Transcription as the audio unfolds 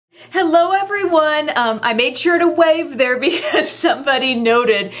Hello everyone! I made sure to wave there because somebody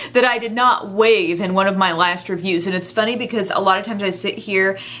noted that I did not wave in one of my last reviews, and it's funny because a lot of times I sit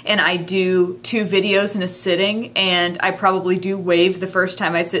here and I do 2 videos in a sitting, and I probably do wave the first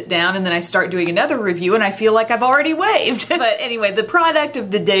time I sit down, and then I start doing another review and I feel like I've already waved. But anyway, the product of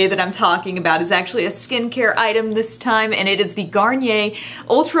the day that I'm talking about is actually a skincare item this time, and it is the Garnier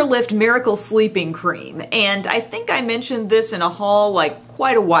Ultra Lift Miracle Sleeping Cream. And I think I mentioned this in a haul like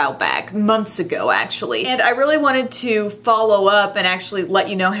quite a while back, months ago actually. And I really wanted to follow up and actually let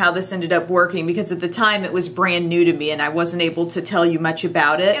you know how this ended up working, because at the time it was brand new to me and I wasn't able to tell you much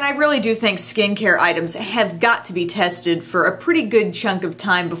about it. And I really do think skincare items have got to be tested for a pretty good chunk of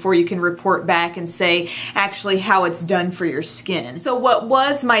time before you can report back and say actually how it's done for your skin. So what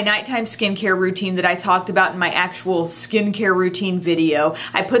was my nighttime skincare routine that I talked about in my actual skincare routine video,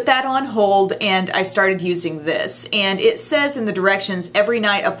 I put that on hold and I started using this. And it says in the directions, every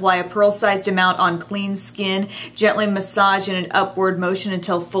night apply a pearl-sized amount on clean skin, gently massage in an upward motion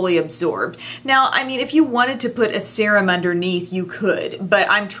until fully absorbed. Now, I mean, if you wanted to put a serum underneath, you could, but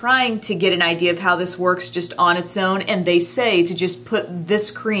I'm trying to get an idea of how this works just on its own, and they say to just put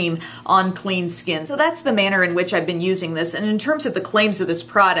this cream on clean skin. So that's the manner in which I've been using this, and in terms of the claims of this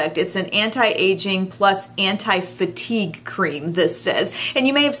product, it's an anti-aging plus anti-fatigue cream, this says. And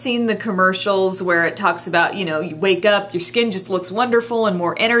you may have seen the commercials where it talks about, you know, you wake up, your skin just looks wonderful and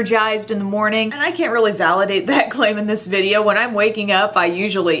more energized in the morning. And I can't really validate that claim in this video. When I'm waking up, I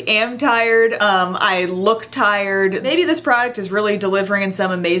usually am tired. I look tired. Maybe this product is really delivering in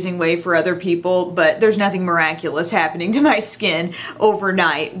some amazing way for other people, but there's nothing miraculous happening to my skin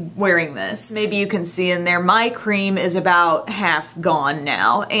overnight wearing this. Maybe you can see in there, my cream is about half gone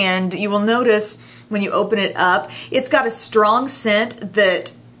now. And you will notice when you open it up, it's got a strong scent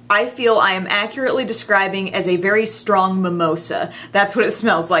that I feel I am accurately describing as a very strong mimosa. That's what it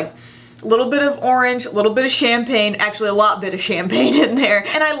smells like. A little bit of orange, a little bit of champagne, actually a lot bit of champagne in there.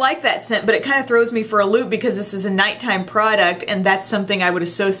 And I like that scent, but it kind of throws me for a loop because this is a nighttime product and that's something I would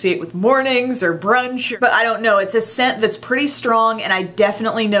associate with mornings or brunch. But I don't know, it's a scent that's pretty strong and I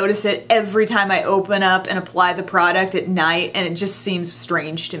definitely notice it every time I open up and apply the product at night, and it just seems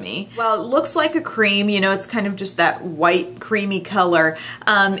strange to me. While it looks like a cream, you know, it's kind of just that white creamy color,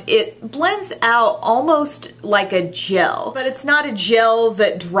 it blends out almost like a gel. But it's not a gel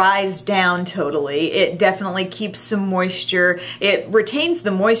that dries down totally. It definitely keeps some moisture. It retains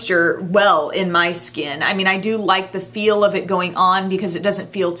the moisture well in my skin. I mean, I do like the feel of it going on because it doesn't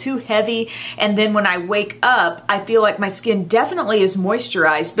feel too heavy, and then when I wake up, I feel like my skin definitely is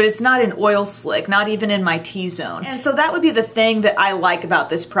moisturized, but it's not an oil slick, not even in my T-zone. And so that would be the thing that I like about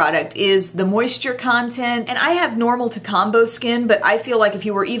this product, is the moisture content. And I have normal to combo skin, but I feel like if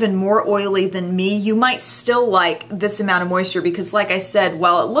you were even more oily than me, you might still like this amount of moisture, because like I said,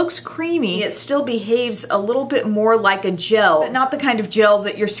 while it looks creamy, it still behaves a little bit more like a gel, but not the kind of gel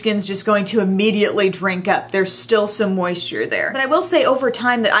that your skin's just going to immediately drink up. There's still some moisture there. But I will say over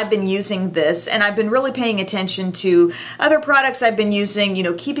time that I've been using this, and I've been really paying attention to other products I've been using, you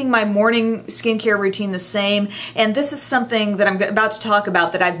know, keeping my morning skincare routine the same, and this is something that I'm about to talk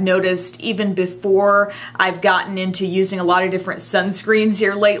about that I've noticed even before I've gotten into using a lot of different sunscreens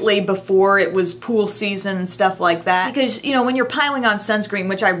here lately, before it was pool season and stuff like that. Because, you know, when you're piling on sunscreen,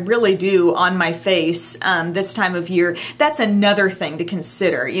 which I really do on my face this time of year, that's another thing to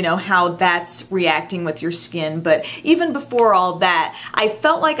consider, you know, how that's reacting with your skin. But even before all that, I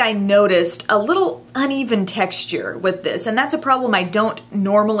felt like I noticed a little uneven texture with this, and that's a problem I don't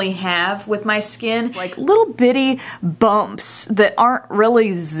normally have with my skin. Like little bitty bumps that aren't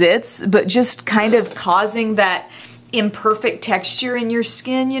really zits, but just kind of causing that imperfect texture in your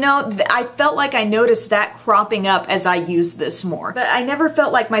skin, you know? I felt like I noticed that cropping up as I used this more. But I never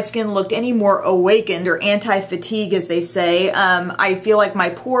felt like my skin looked any more awakened or anti-fatigue, as they say. I feel like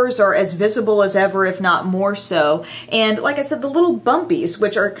my pores are as visible as ever, if not more so. And like I said, the little bumpies,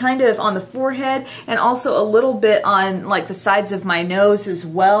 which are kind of on the forehead and also a little bit on like the sides of my nose as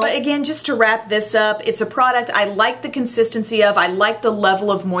well. But again, just to wrap this up, it's a product I like the consistency of. I like the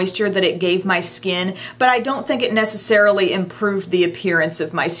level of moisture that it gave my skin, but I don't think it necessarily improved the appearance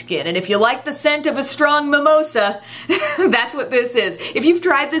of my skin. And if you like the scent of a strong mimosa, that's what this is. If you've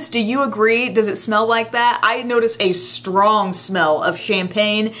tried this, do you agree? Does it smell like that? I notice a strong smell of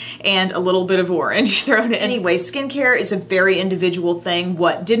champagne and a little bit of orange thrown in. Anyway, skincare is a very individual thing.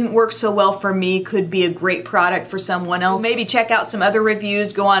 What didn't work so well for me could be a great product for someone else. Maybe check out some other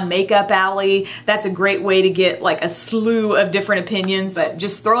reviews, go on Makeup Alley. That's a great way to get like a slew of different opinions, but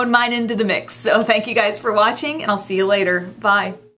just throwing mine into the mix. So thank you guys for watching, and I'll see you later. Bye.